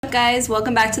Guys,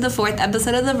 welcome back to the 4th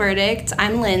episode of The Verdict.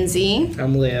 I'm Lindsey.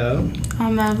 I'm Leo.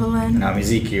 I'm Evelyn. And I'm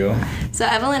Ezekiel. So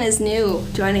Evelyn is new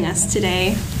joining us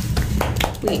today.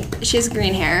 She has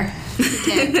green hair. You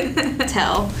can't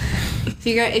tell. If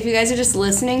you guys are just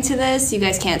listening to this, you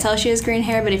guys can't tell she has green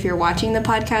hair, but if you're watching the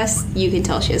podcast, you can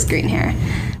tell she has green hair.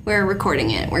 We're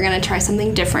recording it. We're going to try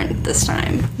something different this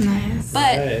time. Nice.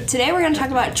 But Right. Today we're going to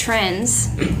talk about trends.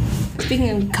 Speaking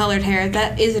of colored hair,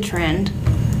 that is a trend.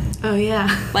 Oh, yeah.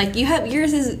 Like, you have,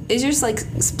 yours is yours like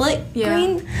split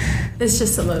green? It's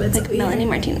just a little bit Like Melanie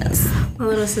Martinez. My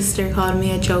little sister called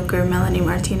me a Joker Melanie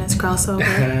Martinez crossover.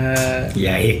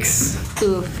 Yikes.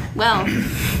 Oof. Well,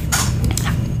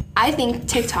 I think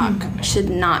TikTok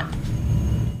should not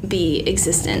be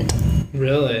existent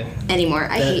Really? anymore.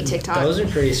 I hate TikTok. Those are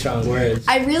pretty strong words.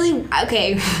 I really,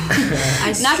 okay.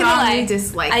 I Not gonna lie.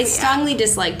 dislike I the strongly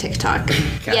dislike TikTok.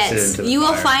 Cast it Yes, into the you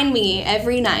will fire. find me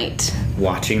every night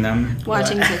Watching them.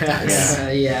 watching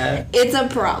TikToks. Yeah. It's a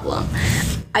problem.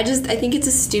 I think it's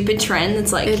a stupid trend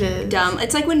that's like It is. dumb.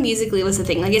 It's like when Musical.ly was a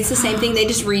thing. Like, it's the same thing. They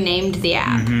just renamed the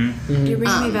app. You're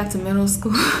bringing me back to middle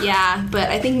school. Yeah, but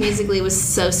I think Musical.ly was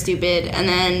so stupid, and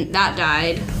then that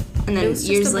died, and then It was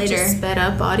years just a bunch later. of sped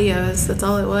up audios. That's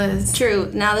all it was. True.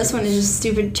 Now this one is just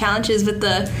stupid challenges with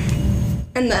the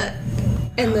And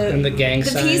the gang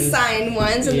signs. peace sign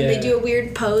ones, and then they Yeah. do a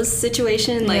weird pose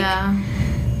situation. Like, yeah.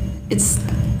 it's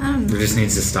I don't know. It just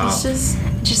needs to stop. It's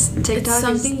just TikTok. it's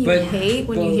something you But- hate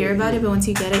when you hear about it, but once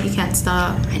you get it, you can't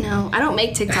stop. I know. I don't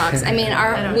make TikToks. I mean,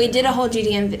 don't we did a whole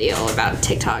GDM video about But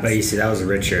you TikToks. see, that was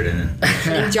Richard and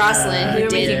And Jocelyn, We who were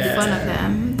did making it. fun of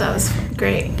them. That was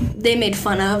great. They made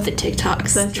fun of the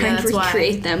TikToks, trying to that's why.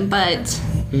 recreate them, but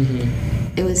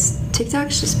it was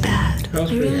TikTok's just bad. That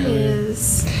was It pretty really funny.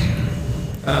 is.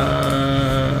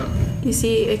 Uh, You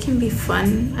see, it can be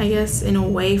fun, I guess, in a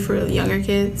way for younger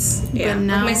kids. Yeah, But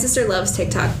now like my sister loves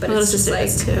TikTok, but my little it's just sister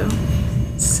like does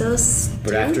too. so stupid.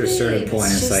 But after a certain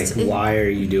point, it's just- like, why are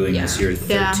you doing this? You're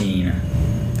Yeah. 13.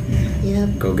 Yep.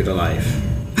 Go get a life.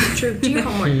 True. Do your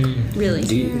homework. Really.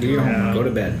 Do your homework. Go to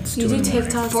bed. It's You 2 do in the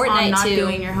morning. TikToks Fortnite on not too.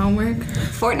 doing your homework.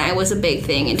 Fortnite was a big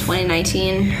thing in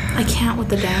 2019. I can't with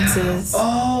the dances.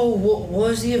 oh, what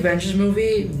was the Avengers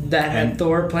movie that had And-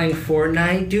 Thor playing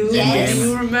Fortnite, dude? Yes. Do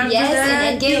you remember Yes,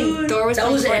 that, in Endgame. dude? Thor was that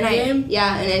playing was Fortnite. Endgame?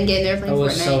 Yeah, in Endgame they were That playing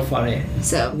was Fortnite. so funny.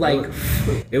 So Like,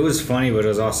 It was funny, but it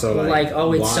was also like,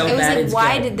 oh, it's why? so it was bad. like, it's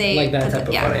why good. did they like that put type the-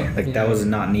 of yeah. funny? Like, that was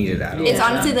not needed at all. it's Yeah.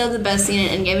 honestly though the best scene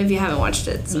in Endgame if you haven't watched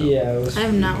it. So. Yeah, it was. I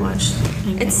have not watched.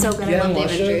 It's so good. You I love haven't the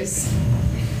watched it? Avengers.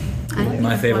 I don't think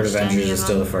My I've favorite watched any Avengers of is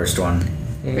still them. the first one.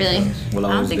 Really? Will I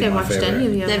don't always think be I've my watched favorite. any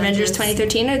of the The Avengers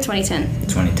 2013 or 2010?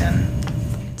 2010.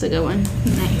 It's a good one.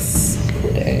 Nice.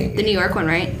 Dang. The New York one,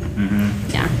 right?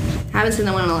 Mm-hmm. Yeah. I haven't seen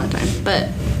that one in a long time. But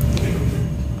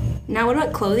now, what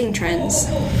about clothing trends?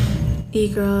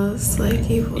 E-girls, like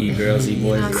you. E-girls,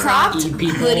 E-boys. Cropped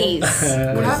E-people. hoodies.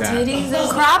 What is Cropped that? hoodies.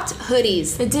 Cropped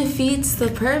hoodies. It defeats the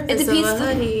purpose It defeats of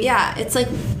a hoodie. Yeah, it's like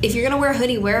if you're gonna wear a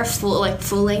hoodie, wear a full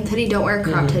length hoodie. Don't wear a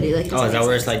cropped hoodie. Like, it Oh, doesn't is that make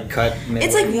where it's sense. like cut?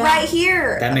 It's like Yeah. right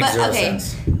here. That makes but, zero okay.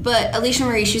 sense. But Alicia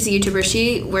Marie, she's a YouTuber.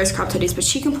 She wears cropped hoodies, but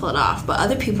she can pull it off. But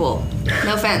other people,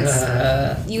 no offense,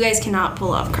 you guys cannot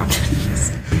pull off cropped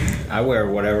hoodies. I wear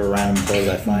whatever random clothes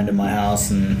I find in my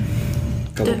house, and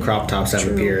a couple crop tops have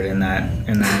appeared in that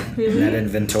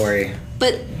inventory.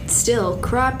 But still,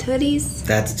 cropped hoodies.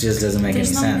 That just doesn't make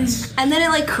There's any nothing- sense. And then it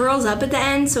like curls up at the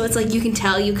end, so it's like you can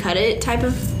tell you cut it type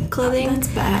of clothing. That's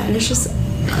bad. And it's just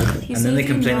ugly. You And then see they if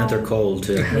you complain that know- they're cold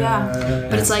too. Yeah.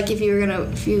 But it's like if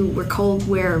you were cold,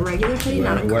 wear a regular hoodie,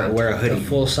 not a cropped. Wear a A hoodie.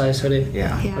 full size hoodie.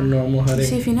 Yeah. Yeah. A normal hoodie.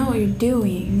 See, if you know what you're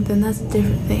doing, then that's a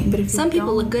different thing. But if you Some people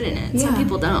don't, look good in it. Some Yeah.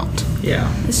 people don't. Yeah.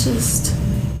 It's just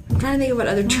I'm trying to think of what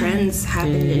other trends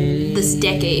happened in this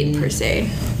decade per se.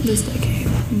 this decade.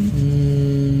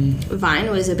 Vine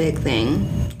was a big thing,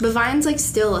 but Vine's like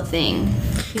still a thing,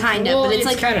 kind of. Well, but it's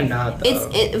like kind of not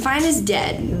though. Vine is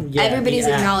dead. Yeah, Everybody's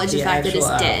the app- acknowledged the the fact that it's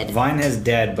actual app. dead. Vine is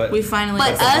dead, but We finally.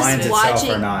 But the us vines itself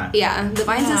watching, are not. yeah, the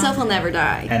vines Yeah. itself will never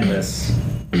die. endless.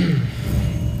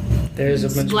 There's a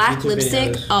bunch Black of YouTube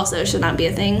lipstick videos. also should not be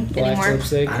a thing Black anymore.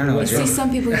 lipstick. I don't know I what's see wrong.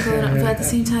 some people pull it up, but at the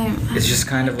same time, It's just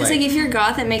kind of It's like if you're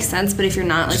goth, it makes sense, but if you're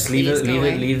not, like just leave please it, go leave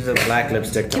away. it, leave the black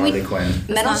lipstick to Can we- Harley Quinn.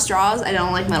 Metal not- straws, I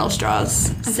don't like metal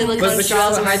straws. Silicone But you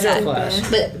straws have a are hydro sad. flask.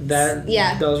 But That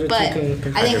yeah, those are but two I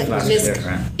think Hydro flask is just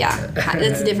different. yeah,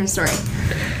 that's a different story.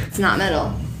 It's not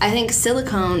metal. I think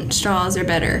silicone straws are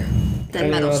better I than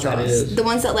don't metal know what that straws. is. The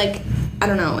ones that like I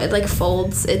don't know, it like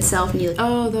folds itself and you like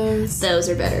oh, those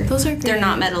are better. Those are They're great.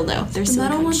 not metal though. They're The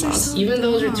metal silicone ones are straws. so Even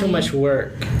those are too dumb. much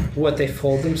work. What, they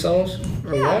fold themselves?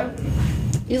 Or Yeah. what?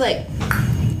 You like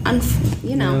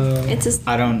you know, No. it's just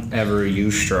I don't ever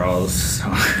use straws. So.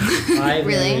 I've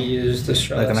Really? never used the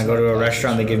straw. Like when I go to a That's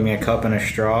restaurant, they straw. give me a cup and a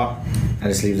straw. I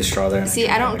just leave the straw there. and see.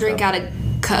 I don't drink out. out of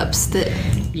cups that.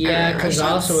 Yeah, because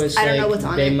also it's I like don't know what's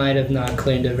on they it. might have not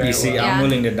cleaned it very You see, well. Yeah. I'm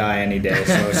willing to die any day,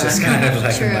 so it's just kind of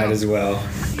like True. I might as well.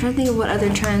 I'm trying to think of what other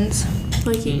trends.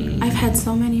 Like, I've had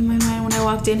so many in my mind when I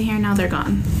walked in here, now they're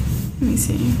gone. Let me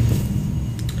see.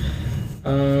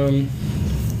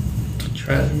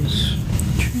 Trends.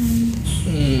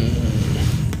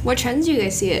 What trends do you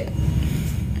guys see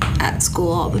at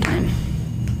school all the time?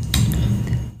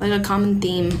 Like a common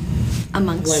theme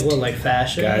amongst Like what, like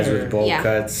fashion? Guys or- with bowl Yeah.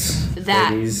 cuts,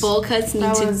 that hoodies, bowl cuts need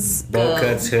That to was- bowl go.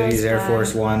 cuts, That hoodies, was Air bad.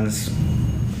 Force Ones.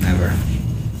 Never.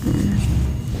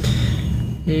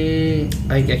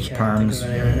 I can't Perms. think of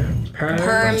any right now. Bunch of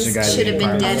Perms guys should have with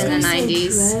been perms. dead in the I was gonna say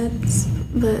 90s. Dreads,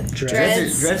 but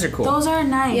Dreads. Dreads are cool. those are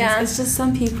nice. Yeah. It's just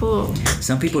some people.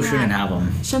 Some people shouldn't have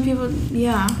them. Some people,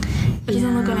 yeah. It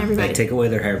doesn't look on everybody. Like, take away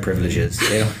their hair privileges.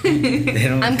 They don't. They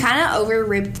don't. I'm kind of over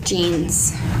ripped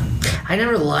jeans. I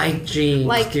never liked jeans,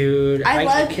 Like, dude.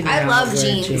 I cannot love wear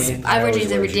jeans. I wear always jeans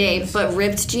wear every day, jeans. but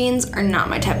ripped jeans are not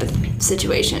my type of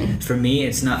situation. For me,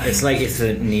 it's not. It's like if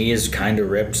the knee is kind of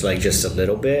ripped, like just a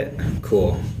little bit,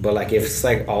 cool. But like if it's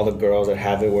like all the girls that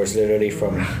have it, where it's literally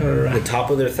from the top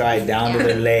of their thigh down to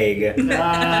their leg. Well,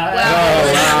 wow.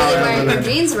 I'm really wearing ripped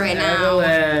jeans right now.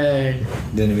 Evelyn.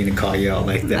 Didn't mean to call you out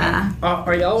like that.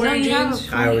 Are y'all wearing you have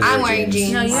jeans? a I always I'm wear wearing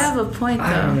jeans. No, you have a point though.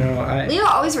 I don't know. Leo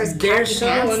always wears They're khaki so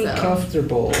pants, though.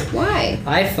 uncomfortable. Why?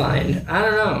 I find. I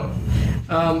don't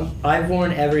know. I've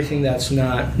worn everything that's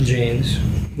not jeans.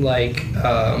 Like,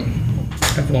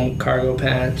 I've worn cargo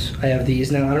pants. I have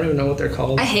these now. I don't even know what they're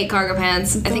called. I hate cargo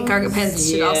pants. I think cargo pants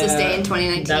should also stay in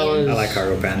 2019. That was I like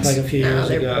cargo pants. like a few years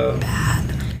they're ago. bad.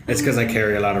 It's because I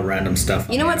carry a lot of random stuff.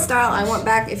 You know what style I want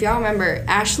back? If y'all remember,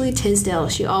 Ashley Tisdale,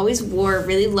 she always wore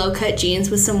really low-cut jeans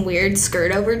with some weird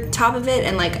skirt over top of it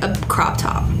and like a crop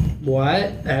top.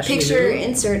 What? Ashley Picture who?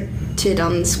 inserted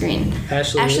on the screen.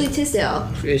 Ashley. Tisdale.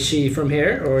 Is she from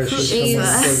here or is she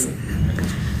She's- someone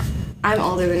I'm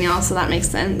older than y'all, so that makes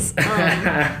sense.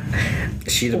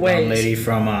 She's the Wait. blonde lady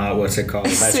from what's it called?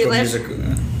 High Sweet School Life. Musical.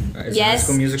 Is it Yes, High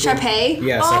School Musical. Sharpay.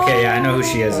 Yes. Okay. Yeah, I know who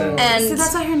she is. And See,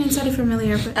 that's why her name sounded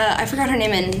familiar. But I forgot her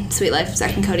name in Sweet Life,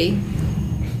 Zach and Cody.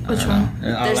 which one?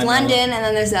 There's London, and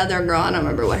then there's the other girl. I don't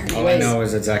remember what her name All I is. know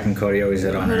is that Zach and Cody always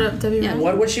hit on Put her. up W. Yeah. Ryan?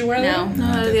 What would she wear? No.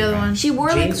 No, the other one. She wore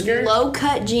Jean like skirt?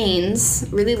 low-cut jeans,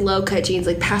 really low-cut jeans,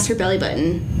 like past her belly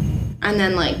button, and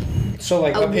then like So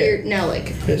like a up here. weird, no,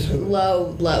 like This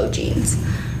one. low jeans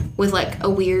with like a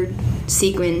weird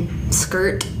sequin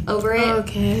skirt over it,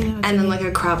 Okay. and then like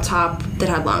a crop top that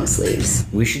had long sleeves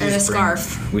We should and a just bring,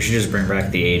 scarf. We should just bring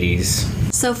back the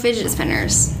 '80s. So fidget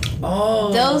spinners,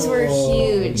 Oh. those were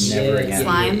huge. Never again.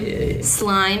 Slime.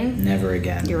 Slime. Never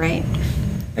again. You're right.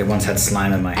 I once had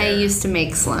slime in my I hair. used to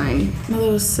make slime. My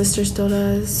little sister still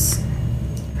does.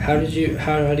 How do you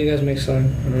guys make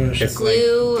slime? I don't know. It's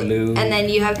Glue, like glue. and then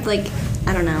you have to like,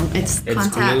 I don't know. It's It's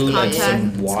contact- glue, like contact-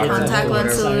 some water, contact or lens whatever,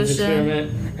 solution.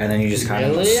 Experiment. and then you just kind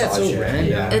of Really? That's massage so it. random.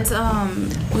 Yeah. It's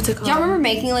what's it called? Do y'all remember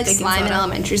making like Baking slime in soda.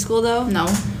 elementary school though? No.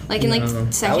 Like in like No.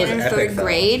 second That was and epic, third though.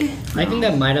 grade. I think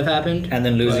that might have happened. And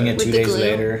then losing it With 2 the days glue.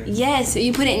 later. Yes,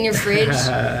 you put it in your fridge.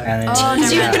 And then Oh,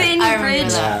 Did you never- put it in I your remember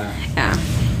fridge? that. yeah.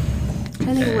 Yeah.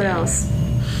 I think of what else.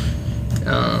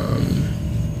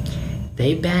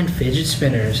 They banned fidget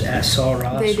spinners at Saul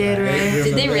Ross. They did, right? Did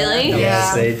they Remember really? that?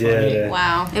 Yes, Yeah. they did.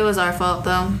 Wow. It was our fault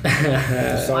though.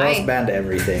 Soros Why? banned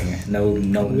everything. No We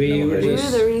were We hoodies.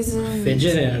 were the reason.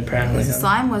 Fidgeting apparently.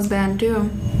 Slime was banned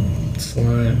too.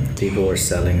 Slime. People were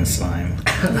selling slime.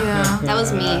 Yeah. That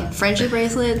was me. Friendship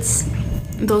bracelets.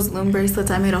 Those loom bracelets,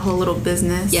 I made a whole little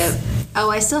business. Yep. Oh,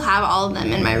 I still have all of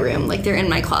them in my room. Like they're in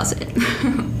my closet.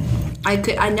 I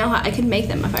could make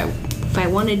them if I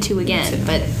wanted to again,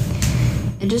 but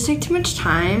it just took too much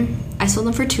time. I sold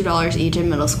them for $2 each in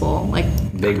middle school. Like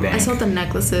Big bang. I sold the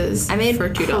necklaces. I made for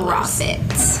 $2.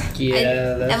 profits.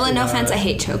 Yeah, that's Evelyn, no a lot. offense, I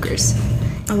hate chokers.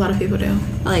 A lot of people do.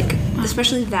 Like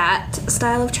especially that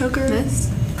style of choker.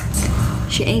 This.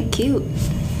 She ain't cute.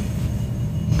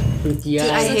 Yeah,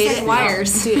 I It hate looks it. like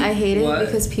Wires. Dude, I hate it What?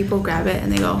 because people grab it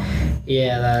and they go.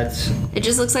 yeah, that's. It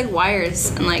just looks like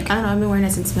wires and like I don't know. I've been wearing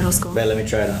it since middle school. Bet, let me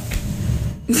try it on.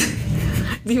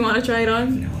 Do you want to try it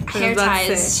on? hair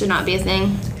ties should not be a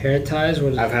thing. Hair ties?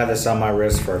 What is I've had this on my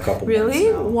wrist for a couple Really?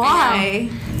 months now. Why?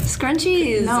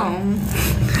 Scrunchies. No.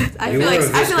 I You feel were like a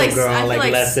Visco girl I feel like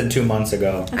like less than 2 months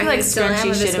ago. I feel like still am a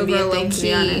scrunchies shouldn't be a Visco thing, to be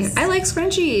girl, low-key. honest. I like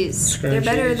scrunchies. They're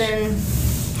better than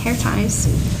hair ties.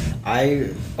 I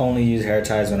only use hair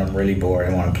ties when I'm really bored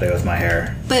and want to play with my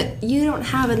hair. But you don't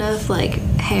have enough like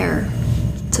hair.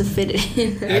 to fit it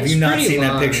in. Have you not seen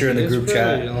that picture in the group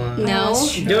chat? No.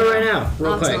 Do it right now,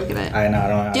 real I'll have to quick. look at it. I know. I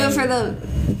don't. Do it for the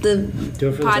Do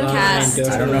it for podcast. the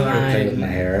line. I don't know how to play with my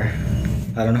hair.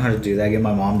 I don't know how to do that. Get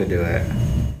my mom to do it.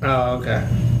 Oh, okay.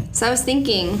 So I was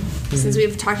thinking, since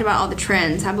we've talked about all the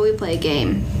trends, how about we play a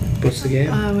game? What's the game?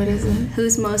 What is it?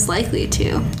 Who's most likely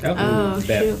to? Oh,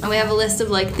 bet. shoot. And we have a list of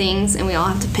like things, and we all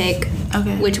have to pick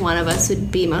Okay. which one of us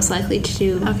would be most likely to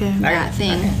do Okay. that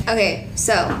thing. Okay,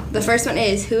 so the first one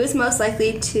is, who is most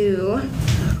likely to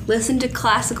listen to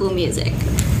classical music?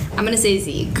 I'm gonna say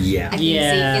Zeke. Yeah. I think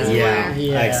Zeke is Yeah.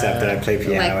 Yeah. I accept it. I play more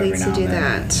piano likely every to now do and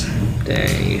then. that.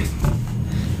 Dang.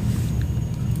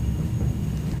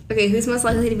 Okay, who's most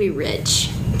likely to be rich?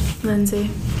 Lindsey.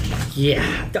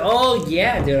 Yeah. Oh,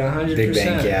 yeah, dude, 100%. Big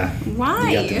bank, yeah. Why?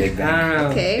 You got the big I bank. don't know.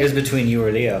 Okay. It was between you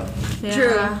or Leo. Yeah.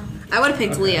 True. I would have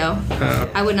picked Leo.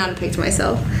 Oh. I would not have picked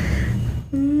myself.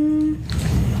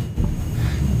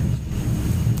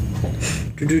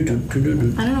 I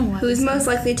don't know why. Who's most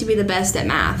likely to be the best at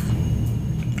math?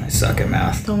 I suck at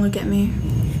math. Don't look at me.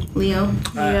 Leo.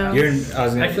 Leo. You're. I was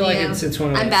I gonna. feel like Leo. it's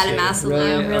one of I'm those bad at two. math, so Really?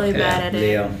 Leo. I'm really Okay. bad at it.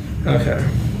 Leo. Okay.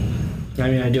 I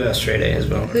mean, I do have straight A as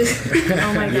well. Oh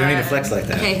my You don't need to god. flex like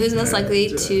that. Okay, who's most likely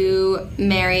to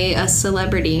marry a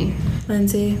celebrity?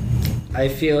 Lindsey. I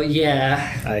feel,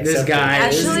 yeah. I This accept it. guy.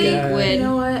 this Actually, guy. would- You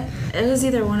know what? It was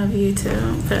either one of you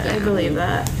two, but I believe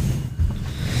that.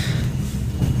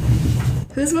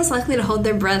 Who's most likely to hold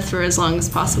their breath for as long as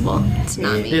possible? It's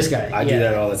not me. This guy. I do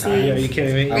that all the time. Are you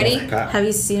kidding me? Ready? Have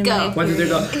you seen Go. my When did they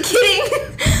go? Kidding.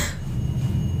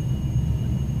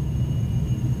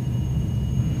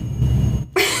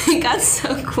 It got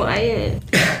so quiet.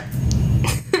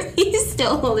 He's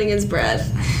still holding his breath.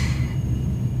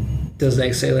 Does the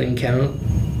exhaling count?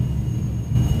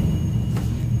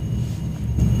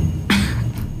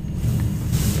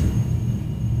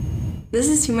 This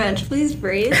is too much. Please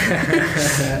breathe.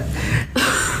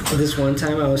 This one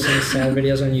time I was seeing sad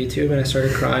videos on YouTube and I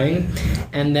started crying,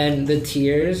 and then the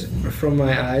tears from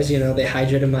my eyes, you know, they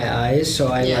hydrated my eyes,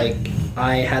 so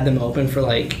I had them open for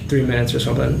like 3 minutes or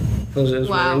something. It was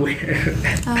Wow. really weird.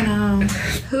 Oh no.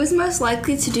 Who's most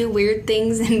likely to do weird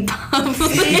things in public?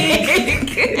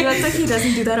 That's like he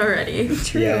doesn't do that already.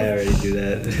 Yeah, I already do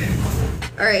that.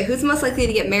 All right, who's most likely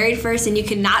to get married first? And you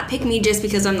cannot pick me just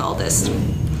because I'm the oldest.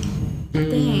 I'm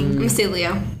Dang. gonna say Leo.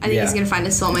 I think Yeah. he's gonna find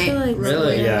his soulmate. I feel like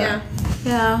Really? Yeah.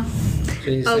 Yeah.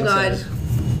 Jeez, Oh thanks, God. guys.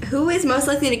 Who is most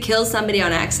likely to kill somebody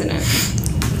on accident?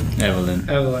 Evelyn.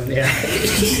 Evelyn, yeah.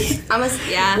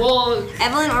 Yeah. Well,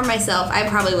 Evelyn or myself, I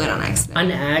probably would on accident.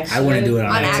 an accident. I wouldn't do it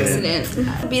on On accident.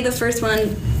 accident. Be the first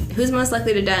one. Who's most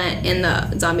likely to die in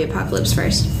the zombie apocalypse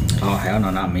first? Oh hell no,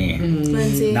 not me.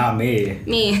 Lindsey. Not me.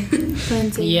 Me.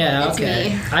 Lindsey. Yeah, It's okay.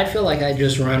 me. I feel like I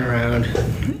just run around.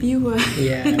 You would.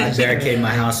 Yeah. I barricade my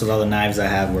house with all the knives I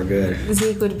have. We're good.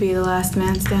 Zeke would be the last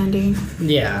man standing.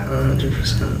 Yeah,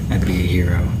 100%. I'd be a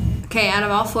hero. Okay, out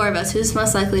of all four of us, who's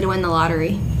most likely to win the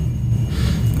lottery?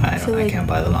 I feel don't. I like- can't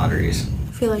buy the lotteries.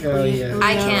 I feel like Oh, Leo. yeah.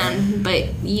 I can, but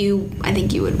I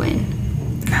think you would win.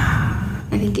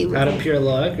 I think you would Out of win. pure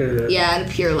luck, or Yeah, out of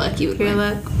pure luck, you would Pure win.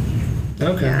 luck.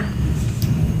 okay. Yeah.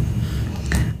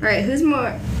 All right, who's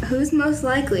most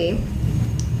likely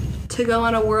to go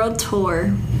on a world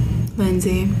tour?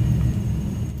 Lindsey.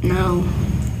 No.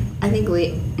 I think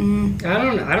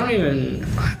I don't even.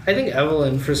 I think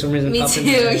Evelyn for some reason. Me popped in too,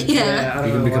 my head. yeah. I don't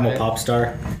You can know become why. a pop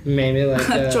star. Maybe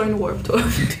like. Join Warped Tour.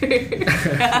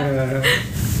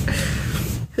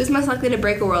 who's most likely to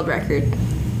break a world record?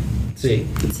 Zeke.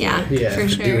 Yeah, Yeah. for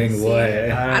sure. Doing what?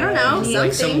 I don't know,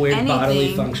 Like some something, weird bodily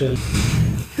anything. function.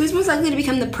 Who's most likely to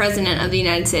become the president of the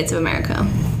United States of America?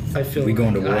 I feel We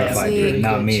going to like war I if have I a do it, pretty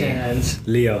not good me. chance.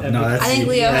 Leo. No, that's I think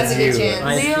you. Leo has That's a good you. chance.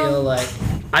 I Leo? feel like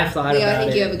I thought Leo, about I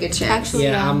think it. you have a good chance. Actually,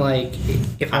 Yeah, I'm like,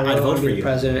 if I I'd really vote want to for be you.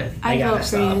 president, I I'd gotta vote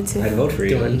for you stop too. I'd vote for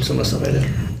you. doing some of the stuff I did.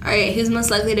 All right, who's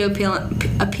most likely to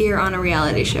appear on a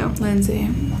reality show? Lindsey.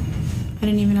 I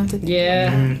didn't even have to think.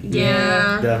 Yeah.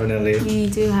 Yeah. Definitely. You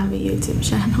do have a YouTube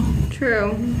channel.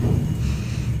 True.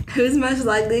 Who's most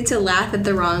likely to laugh at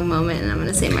the wrong moment? And I'm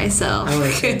gonna say myself. I'm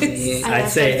gonna say me. I I'd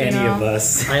laughed say at any funeral. of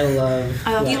us. I love.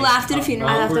 I love- You laughed at a funeral.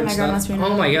 I laughed at awkward my grandma's stuff.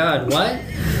 funeral. Oh my god, what?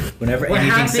 Whenever What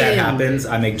anything sad happened? happens,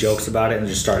 I make jokes about it and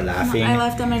just start laughing. I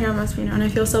laughed at my grandma's funeral and I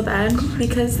feel so bad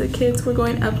because the kids were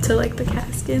going up to like the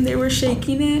casket and they were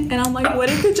shaking it and I'm like, what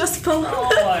if it just fell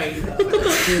off? Oh my god.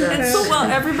 And so while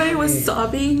everybody was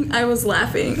sobbing, I was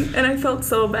laughing and I felt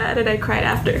so bad and I cried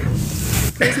after.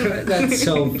 That's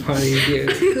so funny,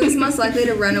 dude. Who's most likely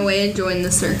to run away and join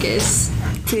the circus?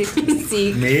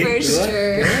 Zeke. Me? For What?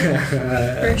 sure.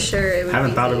 For sure. It would I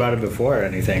haven't be thought Zeke. about it before or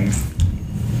anything.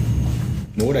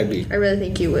 What would I be? I really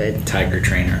think you would. Tiger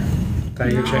trainer.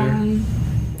 Tiger trainer.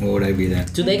 What would I be then?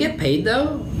 Do they get paid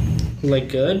though? Like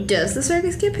good? Does the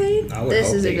circus get paid? I would This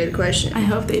hope is a they good do. question. I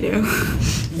hope they do.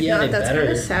 Yeah, No, they that's kind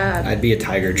better. of sad. I'd be a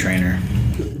tiger trainer.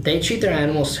 They treat their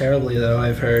animals terribly though.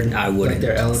 I've heard. I wouldn't. Like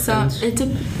their Some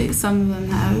elephants. some of them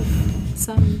have.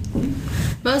 Some.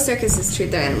 Most circuses treat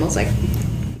their animals like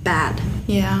bad.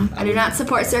 Yeah. I do not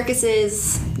support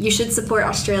circuses. You should support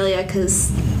Australia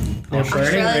because They're burning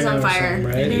Australia's right on now or fire. something,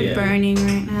 right? They're Yeah. burning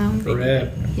right now.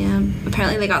 Rip. yeah,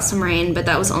 apparently they got some rain, but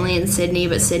that was only in Sydney.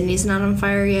 But Sydney's not on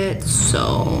fire yet,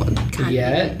 so kind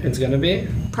Yet it's gonna be.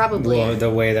 probably Well, the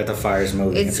way that the fire's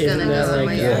moving. it's Isn't gonna that go.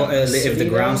 like, yeah. Well, if the City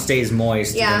ground though? stays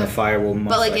moist, Yeah. then the fire will. Most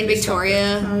But like in likely stop it.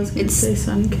 Victoria, I was gonna it's say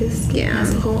sun-kissed. Yeah.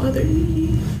 That's a whole other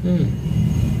meaning.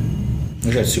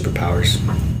 We got superpowers.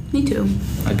 Me too.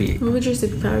 I'd be What would your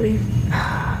superpower be?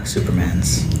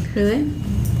 Superman's. Really?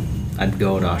 I'd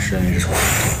go to Australia and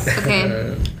just.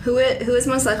 okay. Who is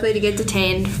most likely to get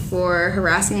detained for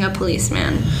harassing a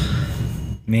policeman?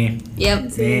 Me.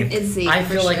 Yep, Me. it's Zeke. I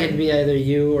for feel like sure. it'd be either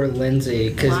you or Lindsay,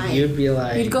 because Why? you'd be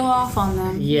like. You'd go off on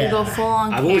them. Yeah. You'd go full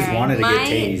on. I've always Karen. wanted to My- get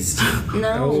tased.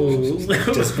 No.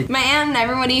 Oh. Just be- My aunt and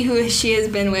everybody who she has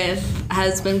been with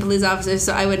has been police officers,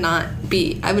 so I would not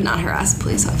harass a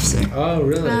police officer Oh,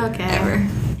 really? Okay. ever.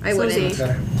 I So wouldn't. Zeke.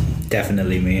 Okay.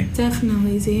 Definitely me.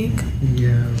 Definitely Zeke.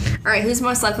 Yeah. All right, who's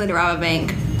most likely to rob a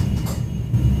bank?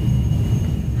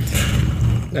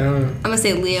 I'm gonna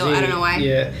say Leo. I don't know why.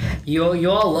 Yeah. You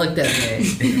all looked at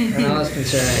me, and I was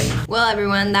concerned. Well,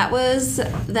 everyone, that was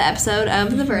the episode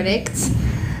of The Verdict.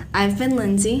 I've been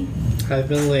Lindsay. I've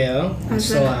been Leo. I've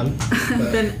Still been- am. I've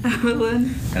but been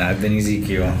Evelyn. And I've been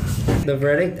Ezekiel. The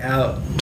verdict out.